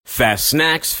Fast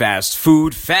snacks, fast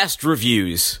food, fast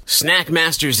reviews. Snack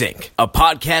Masters Inc., a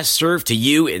podcast served to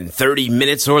you in 30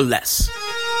 minutes or less.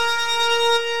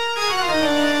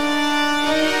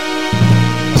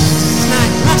 Snack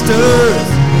Masters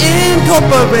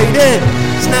Incorporated.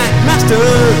 Snack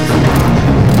Masters.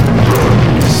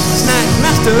 Snack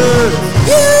Masters.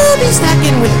 You'll be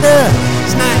snacking with the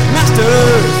Snack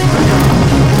Masters.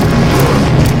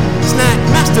 Snack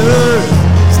Masters.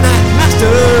 Snack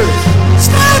Masters.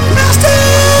 Snack Masters!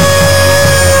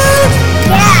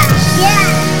 Yeah.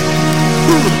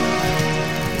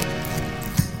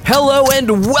 Hello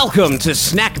and welcome to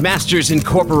Snack Masters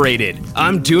Incorporated.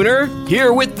 I'm Dooner,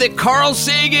 here with the Carl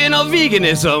Sagan of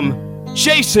veganism,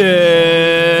 Jason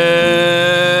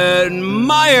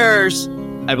Myers.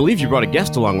 I believe you brought a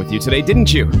guest along with you today,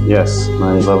 didn't you? Yes,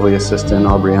 my lovely assistant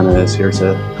Aubriana is here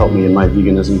to help me in my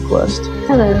veganism quest.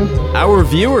 Hello. Our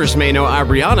viewers may know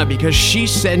Aubriana because she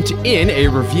sent in a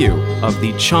review of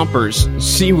the Chompers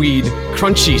Seaweed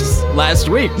Crunchies last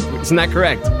week. Isn't that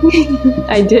correct?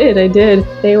 I did.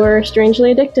 They were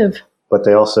strangely addictive. But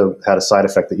they also had a side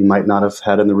effect that you might not have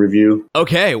had in the review.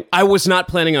 Okay, I was not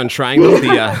planning on trying them.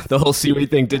 The whole seaweed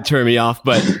thing did turn me off,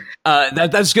 but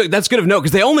that's good. That's good of note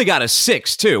because they only got a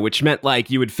 6 too, which meant like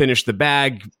you would finish the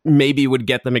bag, maybe would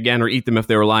get them again or eat them if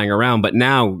they were lying around. But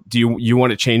now, do you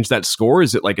want to change that score?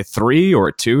 Is it like a 3 or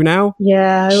a 2 now?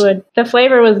 Yeah, I would. The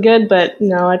flavor was good, but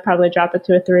no, I'd probably drop it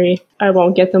to a 3. I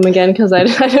won't get them again because I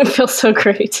didn't feel so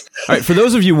great. All right, for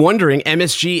those of you wondering,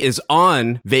 MSG is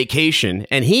on vacation,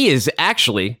 and he is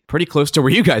actually pretty close to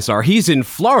where you guys are. He's in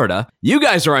Florida. You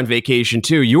guys are on vacation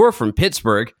too. You're from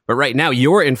Pittsburgh, but right now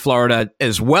you're in Florida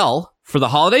as well for the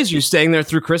holidays. You staying there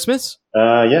through Christmas?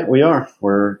 Yeah, we are.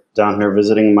 We're down here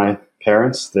visiting my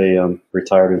parents. They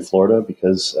retired in Florida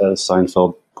because, as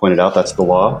Seinfeld pointed out, that's the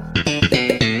law.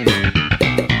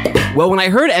 Well, when I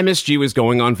heard MSG was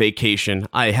going on vacation,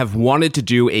 I have wanted to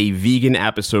do a vegan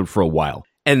episode for a while.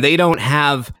 And they don't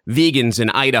have vegans in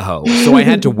Idaho. So I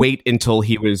had to wait until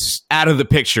he was out of the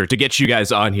picture to get you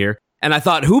guys on here. And I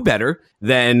thought, who better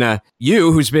than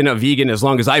you, who's been a vegan as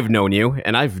long as I've known you.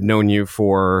 And I've known you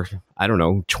for,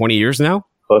 20 years now?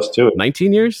 Close to it.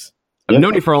 19 years? I've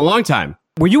known you for a long time.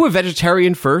 Were you a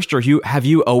vegetarian first, or have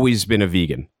you always been a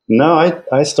vegan? No,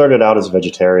 I started out as a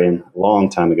vegetarian a long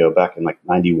time ago, back in like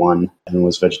 91, and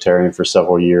was vegetarian for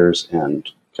several years and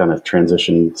kind of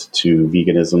transitioned to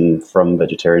veganism from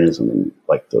vegetarianism in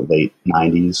like the late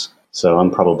 90s. So I'm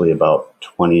probably about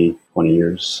 20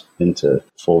 years into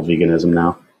full veganism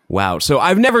now. Wow. So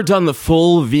I've never done the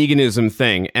full veganism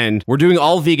thing, and we're doing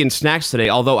all vegan snacks today,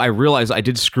 although I realize I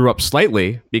did screw up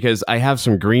slightly because I have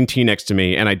some green tea next to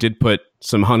me, and I did put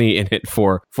some honey in it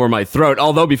for my throat.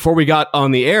 Although before we got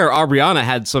on the air, Aubriana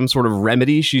had some sort of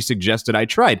remedy she suggested I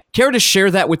tried. Care to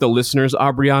share that with the listeners,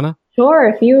 Aubriana?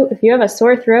 Sure. If you have a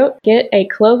sore throat, get a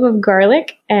clove of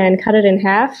garlic and cut it in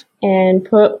half and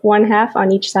put one half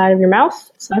on each side of your mouth.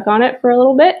 Suck on it for a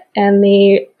little bit. And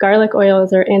the garlic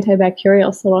oils are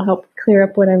antibacterial, so it'll help clear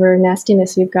up whatever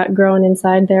nastiness you've got growing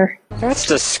inside there. That's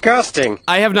disgusting.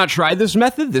 I have not tried this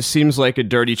method. This seems like a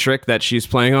dirty trick that she's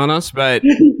playing on us, but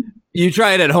you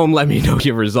try it at home, let me know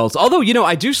your results. Although,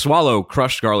 I do swallow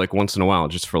crushed garlic once in a while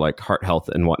just for like heart health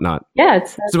and whatnot. Yeah,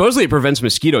 supposedly it prevents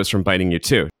mosquitoes from biting you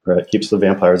too. Right, keeps the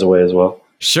vampires away as well.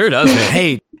 Sure does, man.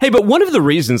 Hey, but one of the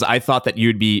reasons I thought that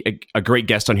you'd be a great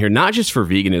guest on here, not just for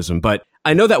veganism, but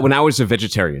I know that when I was a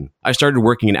vegetarian, I started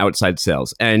working in outside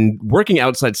sales. And working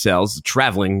outside sales,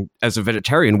 traveling as a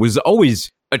vegetarian was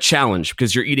always a challenge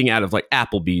because you're eating out of like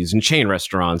Applebee's and chain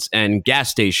restaurants and gas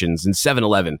stations and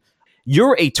 7-Eleven.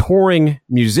 You're a touring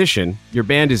musician. Your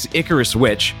band is Icarus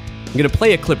Witch. I'm going to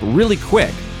play a clip really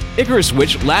quick. Icarus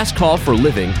Witch, Last Call for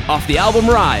Living, off the album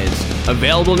Rise,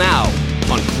 available now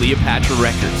on Cleopatra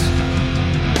Records.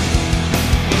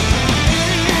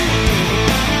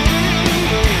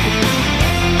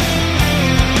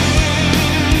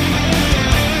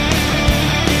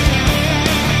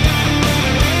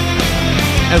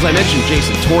 As I mentioned,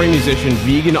 Jason, touring musician,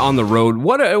 vegan on the road.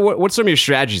 What's some of your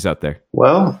strategies out there?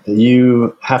 Well,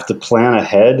 you have to plan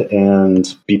ahead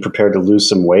and be prepared to lose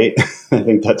some weight. I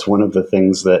think that's one of the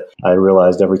things that I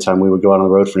realized every time we would go out on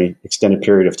the road for an extended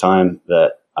period of time,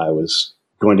 that I was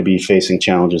going to be facing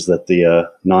challenges that the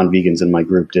non-vegans in my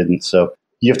group didn't. So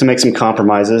you have to make some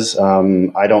compromises.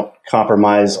 I don't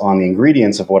compromise on the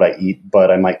ingredients of what I eat, but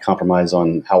I might compromise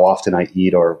on how often I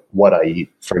eat or what I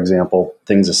eat. For example,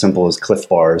 things as simple as Cliff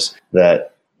Bars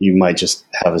that you might just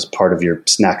have as part of your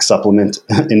snack supplement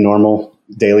in normal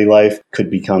daily life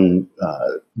could become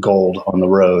gold on the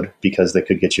road because they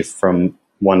could get you from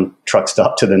one truck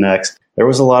stop to the next. There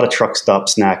was a lot of truck stop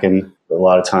snacking. A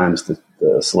lot of times the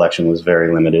the selection was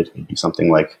very limited. It'd be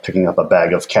something like picking up a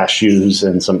bag of cashews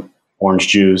and some orange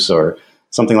juice or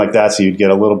something like that. So you'd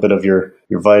get a little bit of your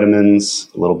vitamins,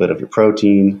 a little bit of your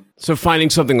protein. So finding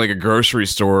something like a grocery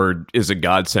store is a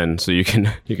godsend. So you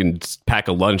can pack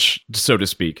a lunch, so to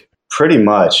speak. Pretty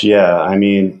much, yeah. I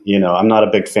mean, I'm not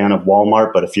a big fan of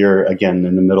Walmart, but if you're, again,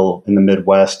 in the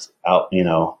Midwest, out,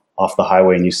 off the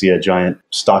highway and you see a giant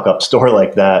stock up store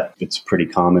like that, it's pretty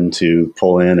common to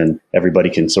pull in and everybody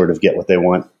can sort of get what they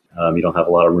want. You don't have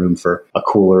a lot of room for a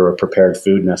cooler or prepared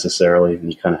food necessarily.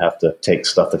 And you kind of have to take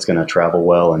stuff that's going to travel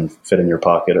well and fit in your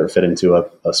pocket or fit into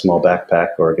a small backpack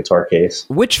or a guitar case.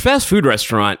 Which fast food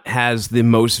restaurant has the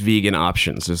most vegan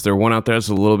options? Is there one out there that's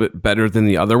a little bit better than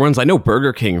the other ones? I know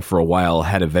Burger King for a while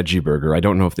had a veggie burger. I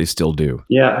don't know if they still do.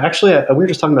 Yeah, actually, we were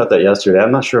just talking about that yesterday.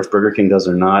 I'm not sure if Burger King does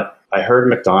or not. I heard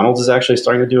McDonald's is actually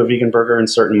starting to do a vegan burger in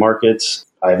certain markets.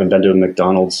 I haven't been to a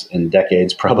McDonald's in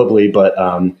decades probably, but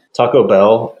Taco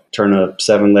Bell turn a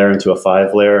 7-layer into a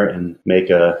 5-layer and make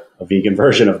a vegan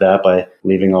version of that by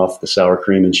leaving off the sour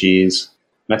cream and cheese.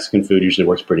 Mexican food usually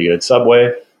works pretty good.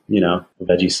 Subway, a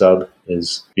veggie sub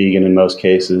is vegan in most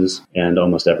cases, and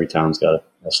almost every town's got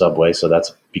a Subway, so that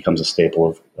becomes a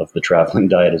staple of the traveling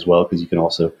diet as well, because you can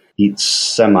also eat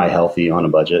semi-healthy on a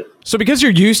budget. So because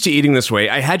you're used to eating this way,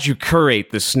 I had you curate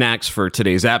the snacks for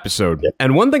today's episode. Yep.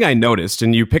 And one thing I noticed,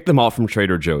 and you picked them all from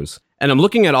Trader Joe's, and I'm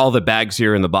looking at all the bags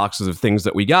here and the boxes of things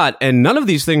that we got, and none of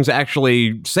these things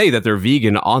actually say that they're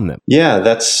vegan on them. Yeah,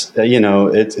 that's,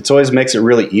 it always makes it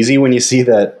really easy when you see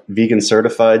that vegan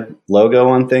certified logo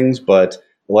on things, but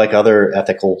like other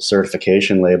ethical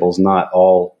certification labels, not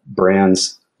all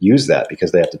brands use that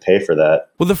because they have to pay for that.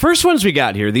 Well, the first ones we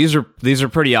got here, these are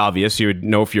pretty obvious. You would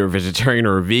know if you're a vegetarian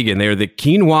or a vegan. They are the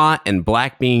quinoa and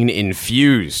black bean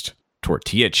infused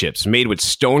tortilla chips made with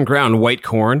stone ground white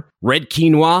corn, red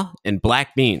quinoa, and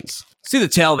black beans. See the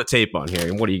tail of the tape on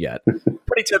here. What do you got?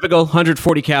 Pretty typical.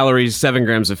 140 calories, 7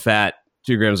 grams of fat,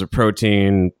 2 grams of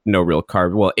protein, no real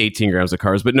carb. Well, 18 grams of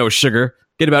carbs, but no sugar.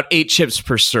 Get about 8 chips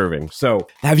per serving. So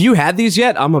have you had these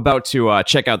yet? I'm about to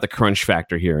check out the crunch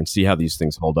factor here and see how these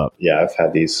things hold up. Yeah, I've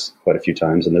had these quite a few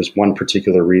times, and there's one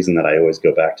particular reason that I always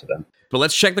go back to them. But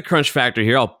let's check the crunch factor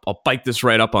here. I'll bite this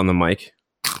right up on the mic.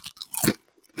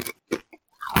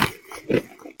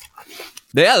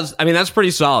 Yeah, I mean, that's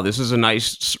pretty solid. This is a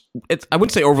nice, I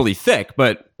wouldn't say overly thick,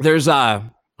 but there's I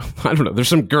don't know, there's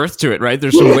some girth to it, right?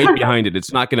 There's some weight behind it.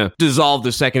 It's not going to dissolve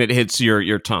the second it hits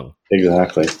your tongue.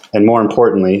 Exactly. And more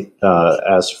importantly,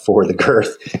 as for the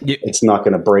girth, it's not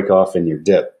going to break off in your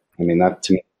dip. I mean, that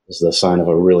to me is the sign of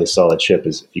a really solid chip,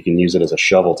 is if you can use it as a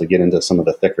shovel to get into some of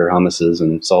the thicker hummuses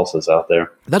and salsas out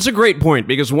there. That's a great point,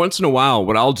 because once in a while,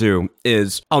 what I'll do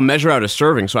is I'll measure out a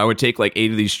serving. So I would take like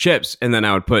 8 of these chips, and then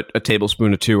I would put a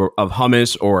tablespoon or 2 of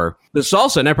hummus or the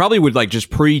salsa, and I probably would like just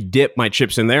pre-dip my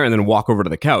chips in there and then walk over to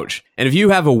the couch. And if you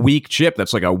have a weak chip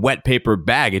that's like a wet paper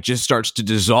bag, it just starts to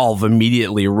dissolve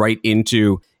immediately right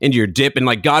into your dip. And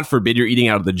like, God forbid you're eating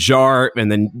out of the jar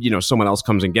and then, someone else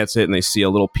comes and gets it and they see a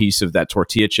little piece of that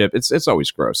tortilla chip. It's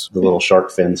always gross. The little shark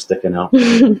fin sticking out.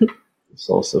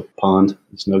 Salsa pond.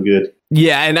 It's no good.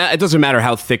 Yeah, and it doesn't matter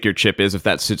how thick your chip is. If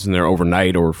that sits in there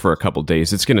overnight or for a couple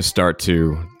days, it's just going to start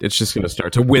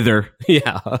to wither.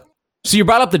 Yeah. So you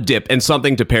brought up the dip and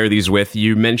something to pair these with.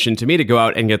 You mentioned to me to go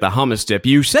out and get the hummus dip.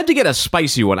 You said to get a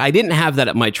spicy one. I didn't have that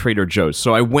at my Trader Joe's,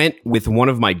 so I went with one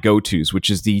of my go-tos, which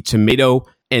is the tomato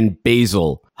and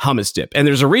basil hummus dip. And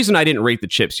there's a reason I didn't rate the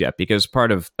chips yet, because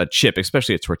part of a chip,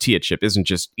 especially a tortilla chip, isn't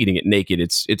just eating it naked,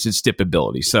 it's its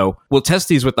dippability. So we'll test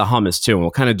these with the hummus too, and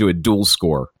we'll kind of do a dual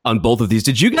score on both of these.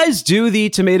 Did you guys do the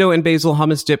tomato and basil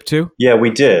hummus dip too? Yeah, we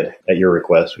did. At your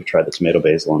request, we tried the tomato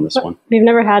basil on this one. We've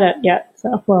never had it yet,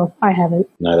 so, well, I haven't.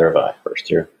 Neither have I,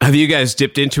 first year. Have you guys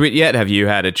dipped into it yet? Have you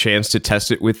had a chance to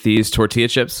test it with these tortilla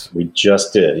chips? We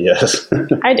just did, yes.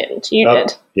 I didn't. You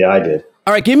did. Yeah, I did.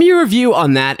 All right, give me your review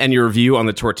on that and your review on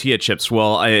the tortilla chips.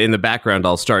 Well, in the background,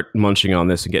 I'll start munching on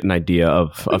this and get an idea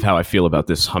of how I feel about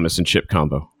this hummus and chip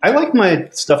combo. I like my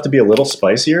stuff to be a little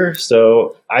spicier,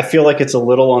 so I feel like it's a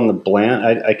little on the bland.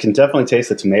 I can definitely taste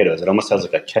the tomatoes. It almost has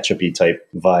like a ketchup-y type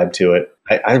vibe to it.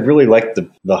 I really like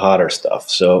the hotter stuff.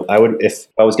 So I would, if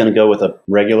I was going to go with a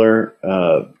regular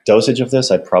dosage of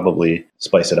this, I'd probably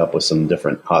spice it up with some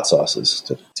different hot sauces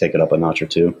to take it up a notch or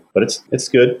two. But it's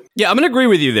good. Yeah, I'm going to agree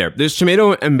with you there. This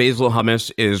tomato and basil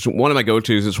hummus is one of my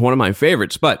go-tos. It's one of my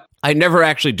favorites, but I never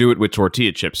actually do it with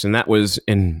tortilla chips, and that was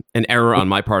an error on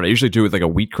my part. I usually do it with like a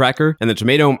wheat cracker, and the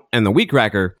tomato and the wheat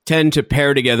cracker tend to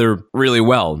pair together really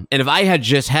well. And if I had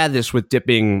just had this with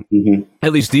dipping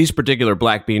at least these particular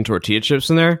black bean tortilla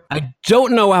chips in there, I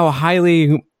don't know how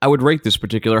highly I would rate this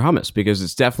particular hummus because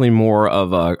it's definitely more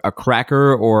of a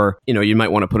cracker, or you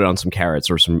might want to put it on some carrots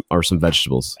or some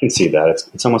vegetables. I can see that.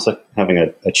 It's almost like having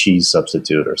a cheese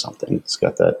substitute or something. It's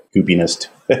got that goopiness to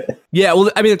it. Yeah,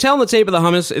 well, I mean, the tail on the tape of the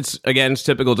hummus, it's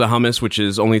typical to hummus, which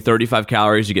is only 35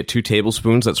 calories. You get 2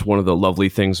 tablespoons. That's one of the lovely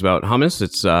things about hummus.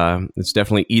 It's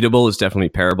definitely eatable. It's definitely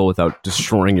pairable without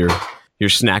destroying your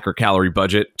snack or calorie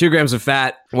budget. 2 grams of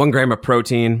fat, 1 gram of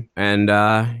protein, and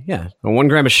 1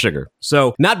 gram of sugar.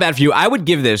 So not bad for you. I would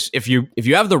give this, if you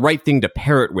have the right thing to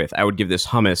pair it with, I would give this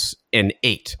hummus an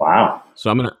 8. Wow. So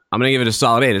I'm gonna give it a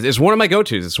solid 8. It's one of my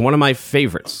go-tos. It's one of my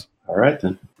favorites. All right,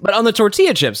 then. But on the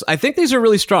tortilla chips, I think these are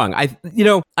really strong. I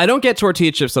don't get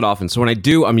tortilla chips that often. So when I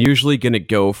do, I'm usually going to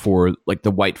go for like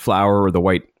the white flour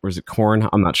or is it corn?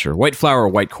 I'm not sure. White flour or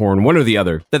white corn, one or the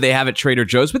other, that they have at Trader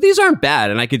Joe's. But these aren't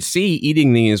bad. And I could see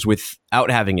eating these without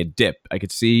having a dip. I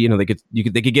could see, they could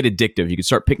get addictive. You could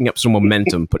start picking up some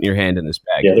momentum, putting your hand in this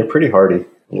bag. Yeah, they're pretty hearty.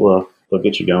 They'll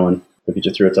get you going. They'll get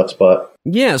you through a tough spot.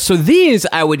 Yeah, so these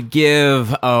I would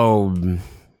give,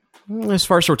 as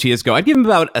far as tortillas go, I'd give them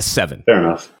about a 7. Fair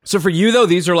enough. So for you, though,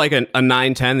 these are like a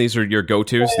 9, 10. These are your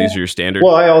go-tos. These are your standard.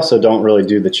 Well, I also don't really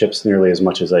do the chips nearly as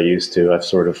much as I used to. I've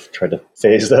sort of tried to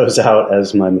phase those out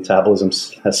as my metabolism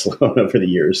has slowed over the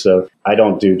years. So I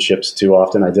don't do chips too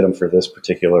often. I did them for this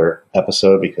particular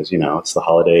episode because, it's the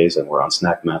holidays and we're on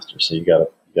Snack Master. So you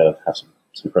gotta have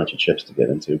some crunchy chips to get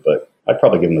into, but I'd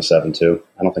probably give them a 7 too.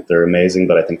 I don't think they're amazing,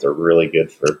 but I think they're really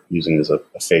good for using as a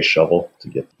face shovel to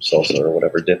get salsa or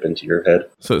whatever dip into your head.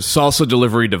 So salsa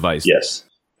delivery device. Yes.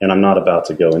 And I'm not about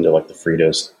to go into like the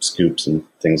Fritos scoops and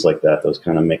things like that. Those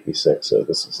kind of make me sick. So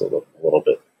this is a little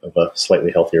bit of a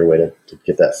slightly healthier way to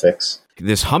get that fix.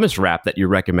 This hummus wrap that you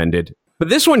recommended. But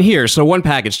this one here, so one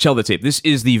package, tell the tape. This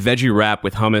is the veggie wrap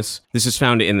with hummus. This is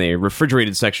found in the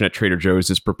refrigerated section at Trader Joe's.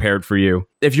 It's prepared for you.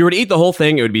 If you were to eat the whole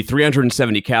thing, it would be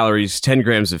 370 calories, 10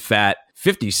 grams of fat,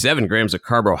 57 grams of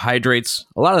carbohydrates.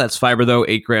 A lot of that's fiber, though.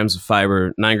 8 grams of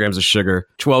fiber, 9 grams of sugar,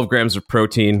 12 grams of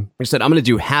protein. Like I said, I'm going to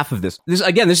do half of this. This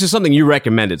is something you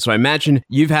recommended, so I imagine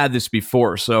you've had this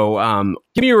before. So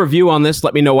give me a review on this.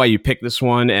 Let me know why you picked this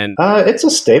one. And it's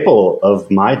a staple of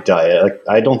my diet. Like,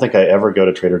 I don't think I ever go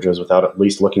to Trader Joe's without at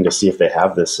least looking to see if they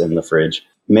have this in the fridge.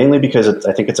 Mainly because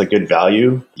I think it's a good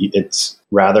value. It's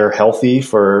rather healthy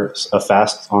for a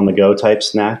fast on-the-go type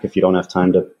snack if you don't have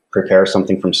time to prepare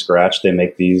something from scratch. They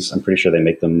make these, I'm pretty sure they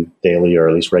make them daily or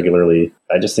at least regularly.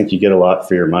 I just think you get a lot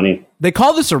for your money. They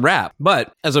call this a wrap,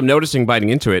 but as I'm noticing biting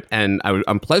into it, and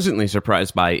I'm pleasantly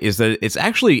surprised by, is that it's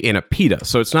actually in a pita.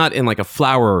 So it's not in like a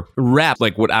flour wrap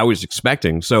like what I was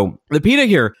expecting. So the pita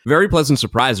here, very pleasant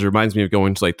surprise. It reminds me of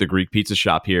going to like the Greek pizza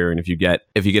shop here. And if you get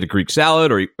a Greek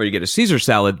salad or you get a Caesar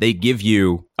salad, they give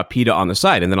you a pita on the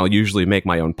side. And then I'll usually make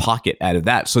my own pocket out of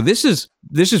that. So this is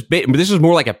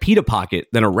more like a pita pocket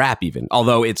than a wrap even.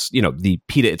 Although it's, the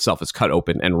pita itself is cut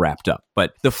open and wrapped up.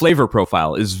 But the flavor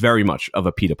profile is very much of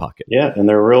a pita pocket. Yeah, and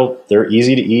they're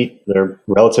easy to eat. They're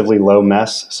relatively low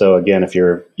mess. So again, if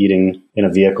you're eating in a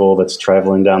vehicle that's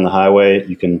traveling down the highway,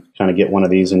 you can kind of get one of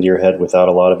these into your head without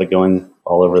a lot of it going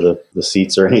all over the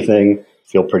seats or anything.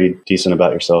 Feel pretty decent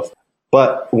about yourself.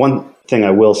 But one thing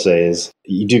I will say is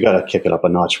you do got to kick it up a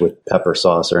notch with pepper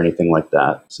sauce or anything like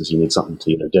that. Since you need something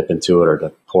to either dip into it or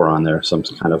to pour on there, some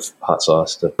kind of hot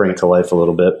sauce to bring it to life a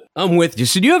little bit. I'm with you.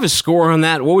 So do you have a score on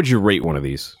that? What would you rate one of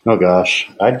these? Oh gosh,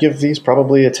 I'd give these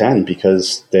probably a 10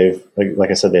 because they've,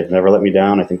 like I said, they've never let me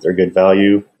down. I think they're good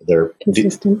value. They're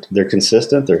consistent.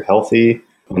 They're healthy.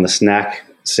 On the snack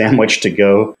sandwich to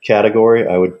go category,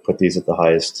 I would put these at the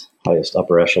highest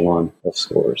upper echelon of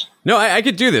scores. No, I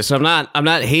could do this. I'm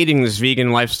not hating this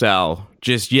vegan lifestyle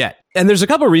just yet. And there's a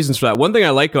couple of reasons for that. One thing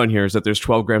I like on here is that there's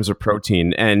 12 grams of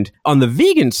protein. And on the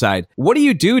vegan side, what do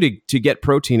you do to get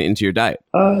protein into your diet?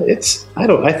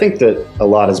 I think that a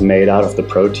lot is made out of the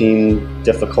protein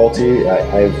difficulty.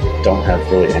 I don't have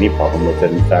really any problem with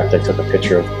it. In fact, I took a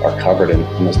picture of our cupboard and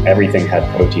almost everything had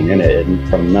protein in it. And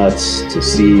from nuts to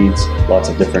seeds, lots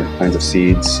of different kinds of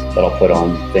seeds that I'll put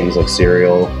on things like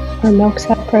cereal. Our milks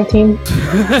have protein.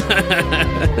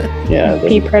 Yeah.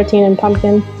 Pea protein and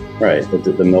pumpkin. Right.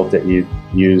 The milk that you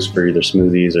use for either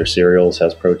smoothies or cereals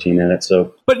has protein in it.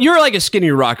 So, but you're like a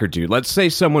skinny rocker, dude. Let's say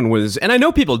someone was, and I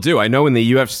know people do. I know in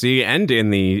the UFC and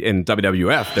in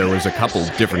WWF, there was a couple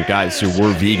different guys who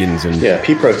were vegans. And yeah,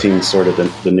 pea protein is sort of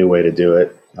the new way to do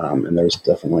it. And there's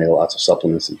definitely lots of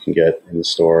supplements that you can get in the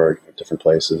store at different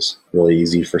places. Really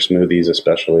easy for smoothies,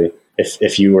 especially.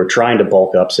 If you were trying to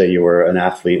bulk up, say you were an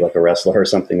athlete like a wrestler or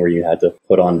something where you had to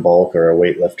put on bulk, or a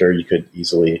weightlifter, you could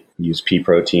easily use pea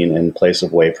protein in place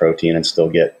of whey protein and still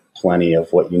get plenty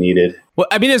of what you needed. Well,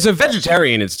 I mean, as a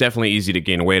vegetarian, it's definitely easy to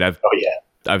gain weight.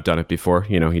 I've done it before.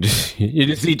 You know, you just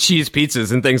eat cheese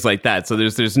pizzas and things like that. So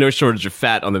there's no shortage of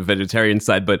fat on the vegetarian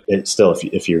side, but it's still,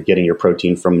 if you're getting your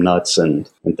protein from nuts and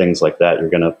things like that, you're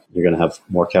gonna have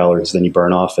more calories than you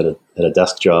burn off at a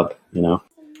desk job. You know.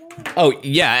 Oh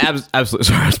yeah, absolutely.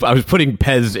 Sorry, I was putting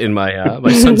Pez in my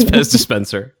my son's Pez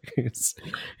dispenser. He's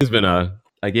been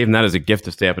I gave him that as a gift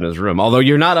to stay up in his room. Although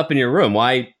you're not up in your room,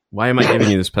 why am I giving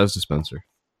you this Pez dispenser?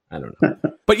 I don't know.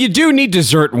 But you do need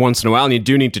dessert once in a while, and you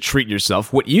do need to treat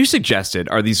yourself. What you suggested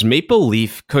are these maple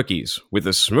leaf cookies with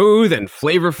a smooth and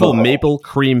flavorful maple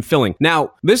cream filling.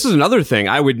 Now, this is another thing.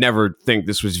 I would never think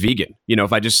this was vegan. You know,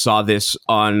 if I just saw this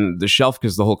on the shelf,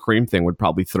 because the whole cream thing would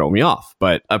probably throw me off.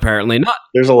 But apparently not.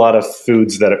 There's a lot of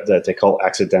foods that they call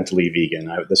accidentally vegan.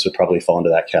 This would probably fall into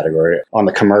that category. On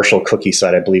the commercial cookie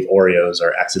side, I believe Oreos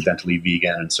are accidentally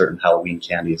vegan, and certain Halloween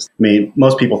candies. I mean,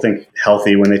 most people think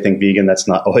healthy when they think vegan. That's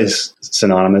not always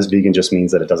synonymous. Vegan just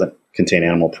means that it doesn't contain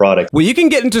animal product. Well, you can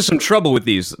get into some trouble with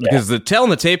these because the tell on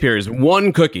the tape here is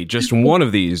one cookie, just one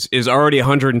of these, is already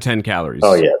 110 calories.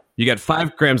 Oh, yeah. You got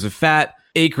 5 grams of fat,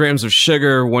 8 grams of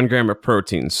sugar, 1 gram of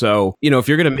protein. So, you know, if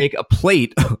you're going to make a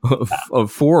plate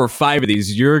of 4 or 5 of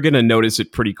these, you're going to notice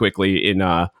it pretty quickly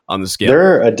on the scale.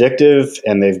 They're addictive,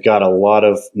 and they've got a lot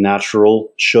of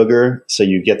natural sugar, so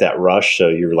you get that rush, so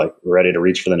you're like ready to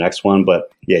reach for the next one.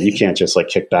 But yeah, you can't just like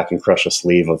kick back and crush a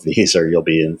sleeve of these, or you'll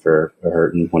be in for a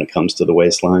hurting when it comes to the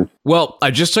waistline. Well,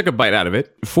 I just took a bite out of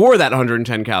it. For that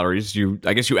 110 calories,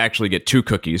 I guess you actually get 2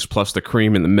 cookies plus the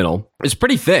cream in the middle. It's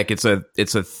pretty thick. It's a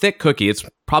thick cookie. It's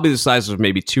probably the size of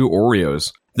maybe 2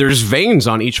 Oreos. There's veins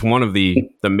on each one of the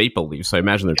maple leaves. I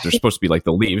imagine they're supposed to be like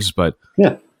the leaves, but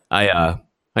yeah,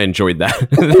 I enjoyed that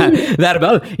that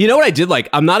about it. You know what I did like?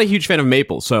 I'm not a huge fan of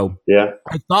maple, so yeah,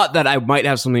 I thought that I might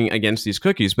have something against these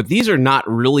cookies, but these are not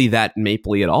really that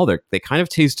mapley at all. They kind of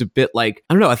taste a bit like,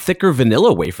 I don't know, a thicker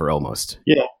vanilla wafer almost.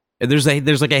 Yeah. There's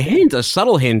like a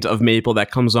subtle hint of maple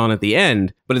that comes on at the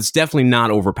end, but it's definitely not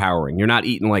overpowering. You're not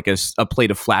eating like a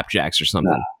plate of flapjacks or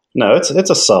something. No, it's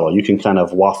a subtle. You can kind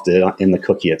of waft it in the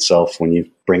cookie itself when you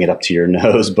bring it up to your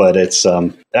nose, but it's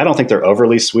I don't think they're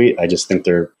overly sweet. I just think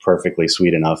they're perfectly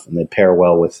sweet enough, and they pair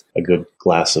well with a good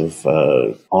glass of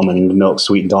almond milk,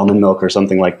 sweetened almond milk or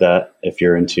something like that if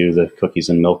you're into the cookies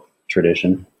and milk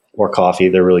tradition. Or coffee.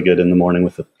 They're really good in the morning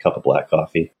with a cup of black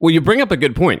coffee. Well, you bring up a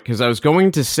good point, because I was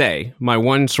going to say my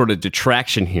one sort of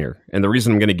detraction here, and the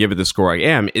reason I'm going to give it the score I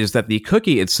am, is that the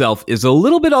cookie itself is a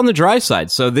little bit on the dry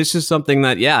side. So this is something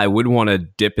that, I would want to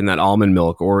dip in that almond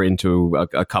milk or into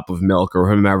a cup of milk or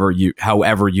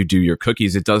however you do your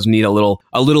cookies. It does need a little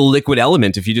liquid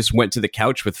element. If you just went to the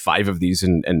couch with 5 of these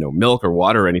and no milk or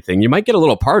water or anything, you might get a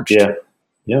little parched. Yeah.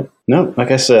 Yep. No, like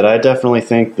I said, I definitely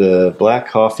think the black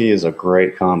coffee is a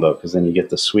great combo, because then you get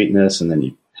the sweetness and then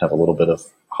you have a little bit of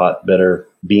hot, bitter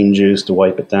bean juice to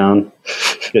wipe it down.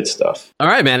 Good stuff. All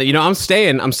right, man. You know, I'm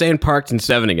staying parked in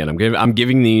 7 again. I'm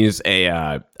giving these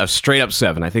a straight up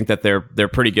 7. I think that they're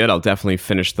pretty good. I'll definitely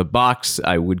finish the box.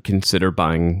 I would consider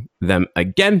buying them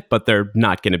again, but they're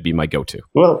not going to be my go-to.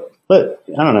 Well, but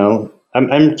I don't know.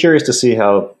 I'm curious to see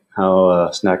how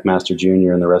Snackmaster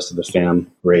Jr. and the rest of the fam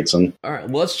rates them. All right,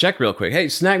 well, let's check real quick. Hey,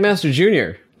 Snackmaster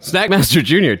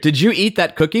Jr., did you eat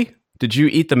that cookie? Did you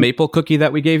eat the maple cookie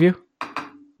that we gave you?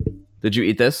 Did you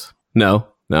eat this? No,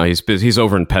 he's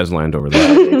over in Pezland over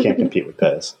there. They can't compete with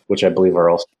Pez, which I believe are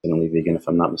also vegan, if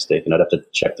I'm not mistaken. I'd have to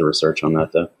check the research on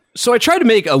that, though. So I tried to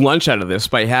make a lunch out of this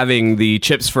by having the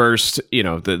chips first, you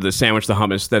know, the sandwich, the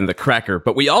hummus, then the cracker.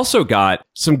 But we also got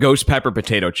some ghost pepper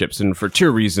potato chips. And for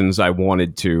 2 reasons, I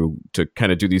wanted to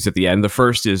kind of do these at the end. The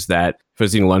first is that if I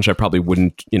was eating lunch, I probably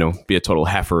wouldn't, be a total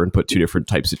heifer and put 2 different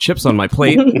types of chips on my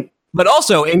plate. But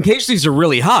also, in case these are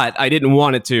really hot, I didn't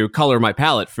want it to color my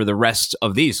palate for the rest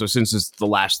of these. So since it's the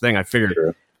last thing, I figured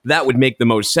that would make the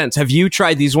most sense. Have you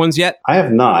tried these ones yet? I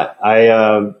have not.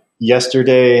 I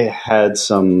yesterday had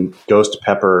some ghost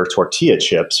pepper tortilla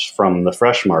chips from the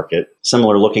Fresh Market,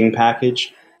 similar looking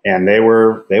package, and they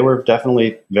were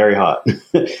definitely very hot.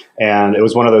 And it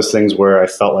was one of those things where I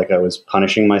felt like I was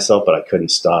punishing myself, but I couldn't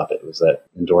stop. It was that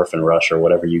endorphin rush or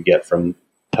whatever you get from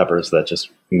peppers that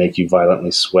just make you violently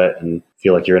sweat and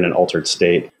feel like you're in an altered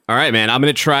state. All right, man. I'm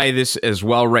going to try this as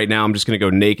well right now. I'm just going to go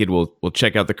naked. We'll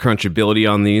check out the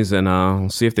crunchability on these, and we'll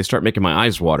see if they start making my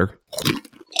eyes water.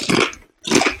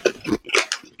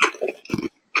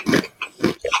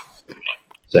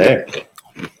 There.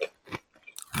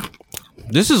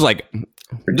 This is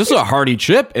a hearty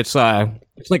chip. It's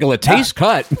like a lattice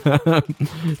cut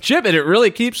chip, and it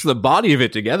really keeps the body of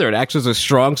it together. It acts as a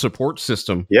strong support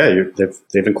system. Yeah,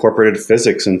 they've incorporated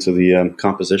physics into the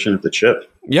composition of the chip.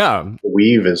 Yeah. The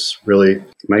weave is really,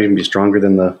 might even be stronger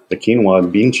than the quinoa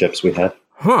and bean chips we had.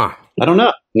 Huh. I don't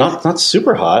know. Not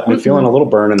super hot. I'm feeling a little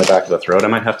burn in the back of the throat. I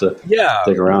might have to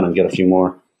dig around and get a few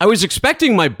more. I was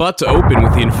expecting my butt to open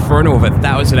with the inferno of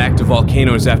 1,000 active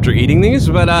volcanoes after eating these,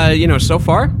 but, so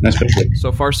far,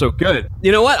 so far so good.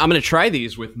 You know what? I'm going to try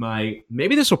these with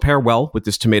maybe this will pair well with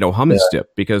this tomato hummus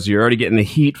dip, because you're already getting the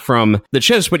heat from the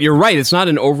chips, but you're right. It's not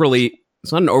an overly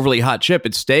hot chip.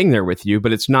 It's staying there with you,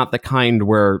 but it's not the kind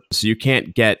so you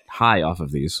can't get high off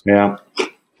of these. Yeah.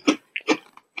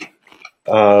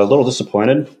 A little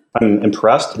disappointed. I'm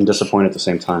impressed and disappointed at the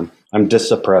same time. I'm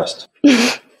disoppressed.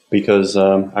 Because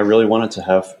I really wanted to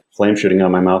have flame shooting out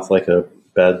of my mouth like a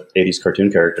bad 80s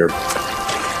cartoon character.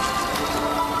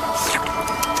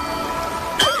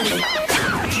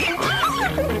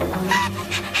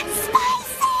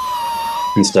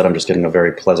 Instead, I'm just getting a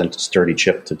very pleasant, sturdy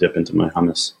chip to dip into my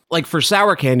hummus. Like for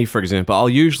sour candy, for example, I'll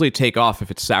usually take off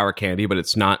if it's sour candy, but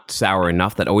it's not sour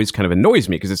enough. That always kind of annoys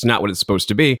me because it's not what it's supposed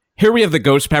to be. Here we have the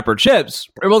ghost pepper chips.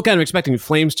 We're both kind of expecting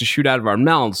flames to shoot out of our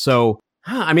mouths, so...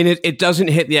 I mean, it doesn't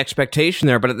hit the expectation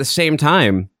there, but at the same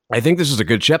time, I think this is a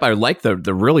good chip. I like the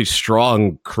really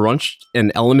strong crunch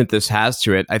and element this has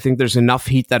to it. I think there's enough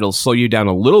heat that'll slow you down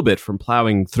a little bit from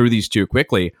plowing through these too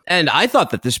quickly. And I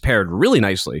thought that this paired really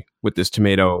nicely with this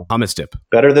tomato hummus dip.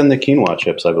 Better than the quinoa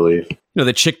chips, I believe. The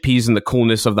chickpeas and the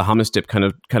coolness of the hummus dip kind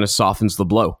of softens the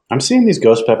blow. I'm seeing these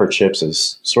ghost pepper chips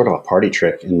as sort of a party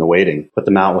trick in the waiting. Put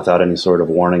them out without any sort of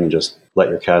warning and just let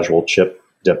your casual chip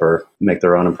dipper make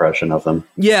their own impression of them.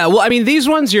 Yeah, well, I mean, these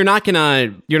ones you're not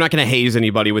gonna haze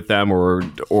anybody with them or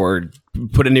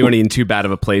put anybody in too bad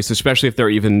of a place, especially if they're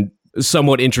even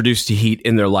somewhat introduced to heat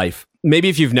in their life. Maybe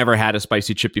if you've never had a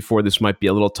spicy chip before, this might be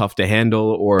a little tough to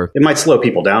handle, or... It might slow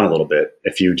people down a little bit.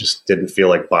 If you just didn't feel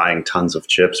like buying tons of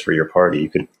chips for your party, you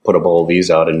could put a bowl of these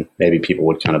out and maybe people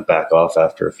would kind of back off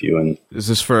after a few. And is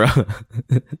this for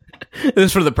is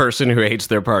this for the person who hates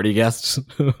their party guests?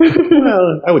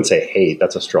 Well, I would say hate.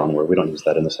 That's a strong word. We don't use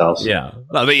that in this house. Yeah.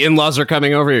 The in-laws are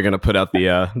coming over. You're going to put out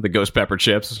the ghost pepper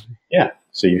chips. Yeah.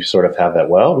 So you sort of have that,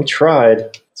 well, we tried.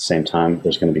 At the same time,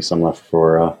 there's going to be some left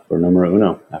for numero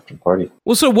uno after the party.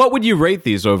 Well, so what would you rate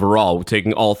these overall,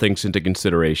 taking all things into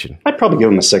consideration? I'd probably give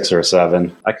them a 6 or a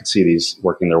 7. I could see these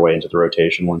working their way into the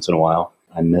rotation once in a while.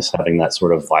 I miss having that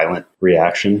sort of violent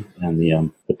reaction and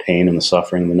the pain and the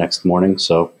suffering the next morning.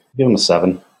 So give them a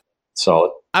 7.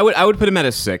 Solid. I would put them at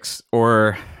a 6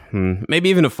 or... maybe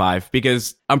even a 5,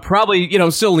 because I'm probably,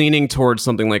 still leaning towards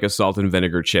something like a salt and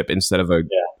vinegar chip instead of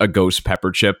a ghost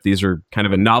pepper chip. These are kind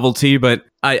of a novelty, but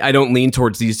I don't lean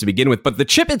towards these to begin with. But the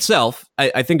chip itself,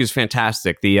 I think is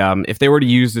fantastic. If they were to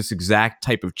use this exact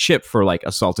type of chip for like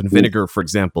a salt and vinegar, for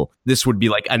example, this would be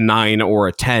like a 9 or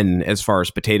a 10 as far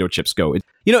as potato chips go.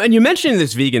 And you mentioned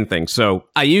this vegan thing. So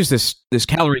I use this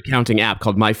calorie counting app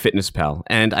called MyFitnessPal,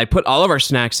 and I put all of our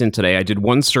snacks in today. I did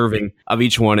 1 serving of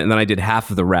each one, and then I did half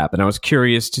of the wrap. And I was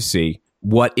curious to see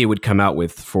what it would come out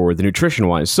with for the nutrition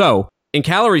wise. So in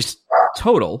calories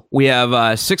total, we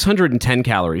have 610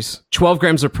 calories, 12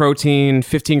 grams of protein,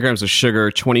 15 grams of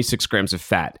sugar, 26 grams of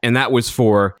fat. And that was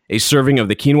for a serving of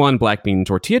the quinoa and black bean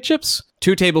tortilla chips,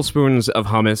 2 tablespoons of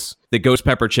hummus, the ghost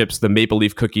pepper chips, the maple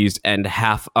leaf cookies, and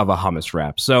half of a hummus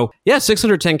wrap. So yeah,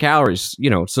 610 calories,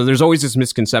 so there's always this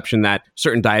misconception that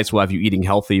certain diets will have you eating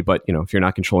healthy, but if you're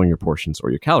not controlling your portions or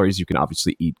your calories, you can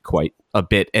obviously eat quite a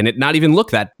bit and it not even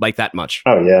look that much.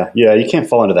 Oh yeah. Yeah. You can't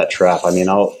fall into that trap. I mean,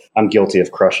 I'm guilty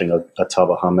of crushing a tub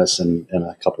of hummus in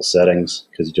a couple settings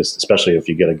because especially if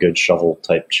you get a good shovel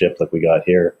type chip like we got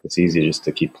here, it's easy just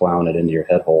to keep plowing it into your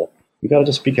head hole. You got to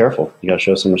just be careful. You got to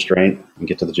show some restraint and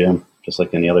get to the gym, just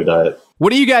like any other diet.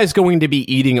 What are you guys going to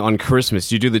be eating on Christmas?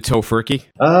 Do you do the tofurkey?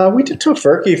 We did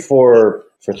tofurkey for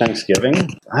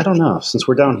Thanksgiving. I don't know. Since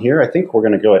we're down here, I think we're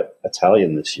going to go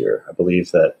Italian this year. I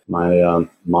believe that my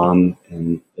mom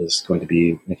is going to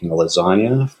be making a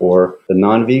lasagna for the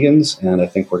non-vegans, and I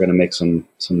think we're going to make some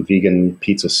vegan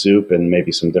pizza soup and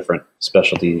maybe some different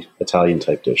specialty Italian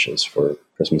type dishes for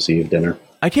Christmas Eve dinner.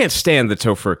 I can't stand the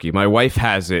tofurkey. My wife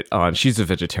has it on, she's a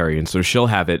vegetarian, so she'll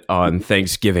have it on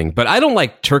Thanksgiving. But I don't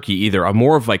like turkey either. I'm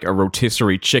more of like a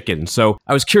rotisserie chicken. So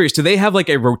I was curious, do they have like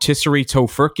a rotisserie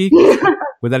tofurkey?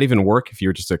 Would that even work if you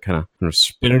were just to kind of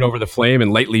spin it over the flame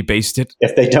and lightly baste it?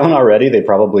 If they don't already, they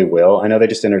probably will. I know they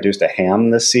just introduced a ham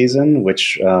this season,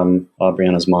 which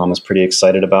Brianna's mom is pretty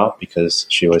excited about because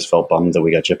she always felt bummed that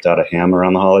we got gypped out of ham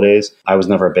around the holidays. I was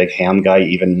never a big ham guy,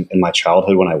 even in my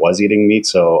childhood when I was eating meat,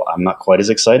 so I'm not quite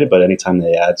as excited. But anytime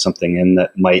they add something in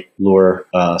that might lure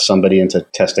somebody into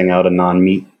testing out a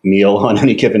non-meat meal on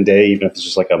any given day, even if it's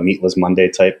just like a meatless Monday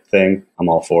type thing, I'm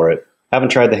all for it. Haven't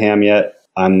tried the ham yet.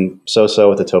 I'm so-so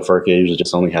with the tofurkey. I usually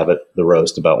just only have the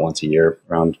roast about once a year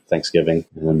around Thanksgiving.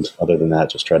 And other than that,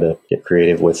 just try to get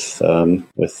creative with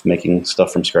making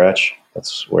stuff from scratch.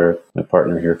 That's where my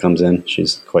partner here comes in.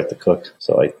 She's quite the cook.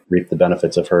 So I reap the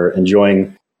benefits of her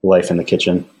enjoying life in the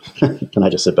kitchen. And I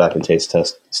just sit back and taste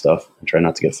test stuff and try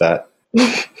not to get fat.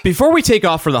 Before we take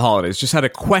off for the holidays, just had a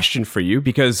question for you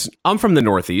because I'm from the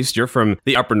Northeast. You're from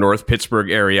the upper North, Pittsburgh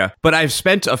area. But I've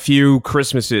spent a few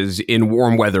Christmases in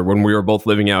warm weather when we were both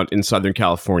living out in Southern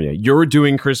California. You're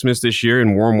doing Christmas this year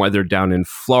in warm weather down in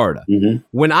Florida. Mm-hmm.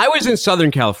 When I was in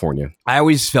Southern California, I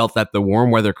always felt that the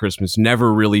warm weather Christmas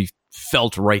never really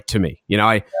felt right to me. You know,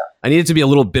 I needed to be a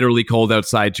little bitterly cold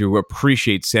outside to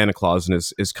appreciate Santa Claus and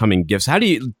his coming gifts.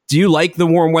 Do you like the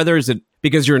warm weather? Is it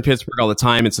because you're in Pittsburgh all the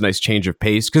time, it's a nice change of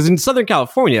pace? Because in Southern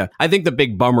California, I think the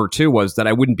big bummer too was that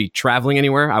I wouldn't be traveling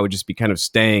anywhere. I would just be kind of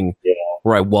staying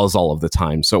where I was all of the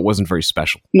time. So it wasn't very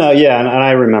special. No, yeah. And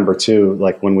I remember too,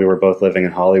 like when we were both living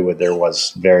in Hollywood, there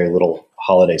was very little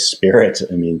holiday spirit.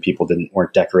 I mean, people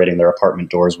weren't decorating their apartment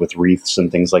doors with wreaths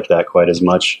and things like that quite as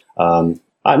much. No,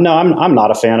 I'm not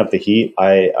a fan of the heat.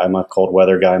 I'm a cold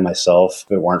weather guy myself.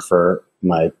 If it weren't for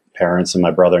my parents and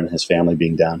my brother and his family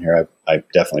being down here, I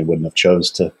definitely wouldn't have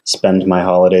chose to spend my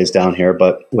holidays down here.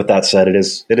 But with that said, it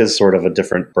is sort of a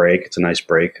different break. It's a nice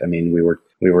break. I mean, we were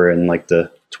in like the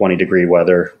 20-degree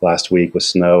weather last week with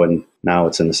snow, and now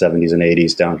it's in the 70s and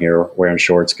 80s down here, wearing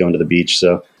shorts, going to the beach.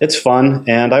 So it's fun.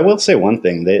 And I will say one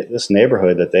thing, this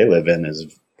neighborhood that they live in is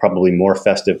probably more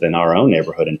festive than our own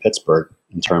neighborhood in Pittsburgh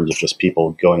in terms of just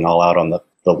people going all out on the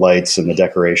lights and the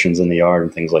decorations in the yard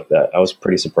and things like that. I was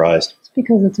pretty surprised. It's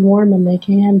because it's warm and they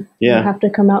can. Yeah. They have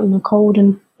to come out in the cold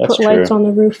and That's put true. lights on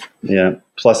the roof. Yeah.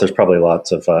 Plus, there's probably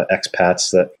lots of expats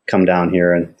that come down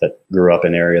here and that grew up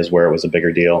in areas where it was a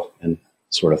bigger deal and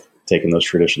sort of taking those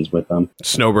traditions with them.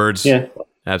 Snowbirds. Yeah.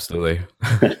 Absolutely.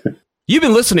 You've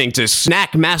been listening to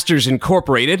Snack Masters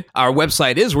Incorporated. Our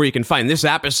website is where you can find this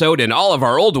episode and all of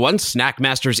our old ones,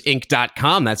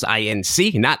 snackmastersinc.com. That's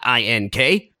INC, not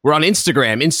INK. We're on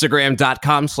Instagram,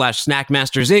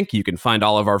 instagram.com/snackmastersinc. You can find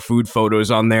all of our food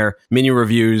photos on there, menu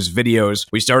reviews, videos.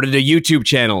 We started a YouTube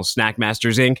channel, Snack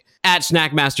Masters Inc., at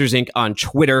Snack Masters Inc. on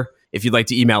Twitter. If you'd like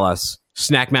to email us,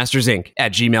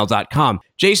 snackmastersinc@gmail.com.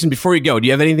 Jason, before you go, do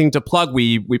you have anything to plug?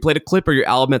 We played a clip of your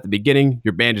album at the beginning.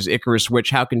 Your band is Icarus Witch.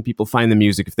 How can people find the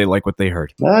music if they like what they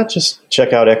heard? Just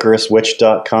check out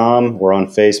IcarusWitch.com. We're on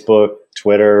Facebook,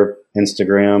 Twitter,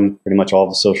 Instagram, pretty much all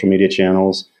the social media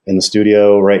channels. In the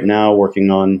studio right now, working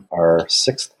on our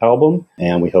 6th album,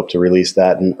 and we hope to release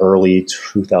that in early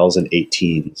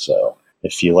 2018. So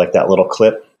if you like that little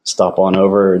clip, stop on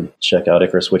over and check out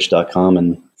IcarusWitch.com,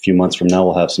 and a few months from now,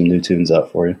 we'll have some new tunes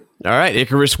out for you. All right,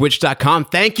 IcarusWitch.com.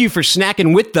 Thank you for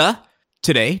snacking with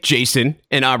today, Jason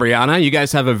and Aubriana. You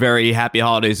guys have a very happy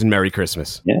holidays and Merry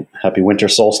Christmas. Yeah, happy winter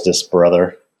solstice,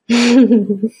 brother.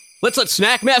 Let's let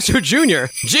Snackmaster Jr.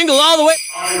 jingle all the way.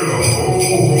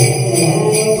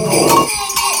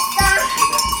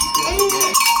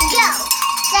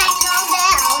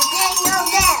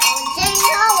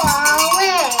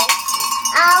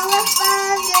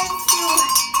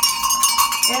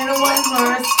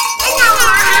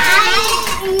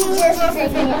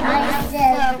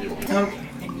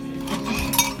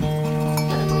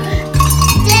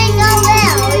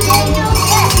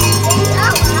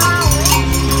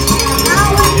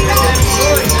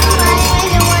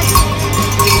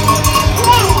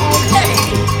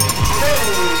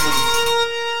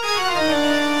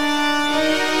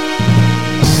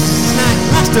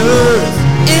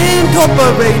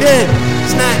 Incorporated.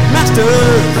 Snack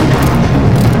Masters.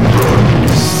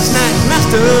 Snack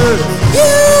Masters.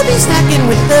 You'll be snacking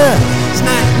with the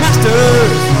Snack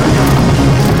Masters.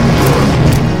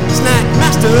 Snack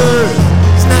Masters.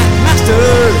 Snack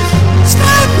Masters.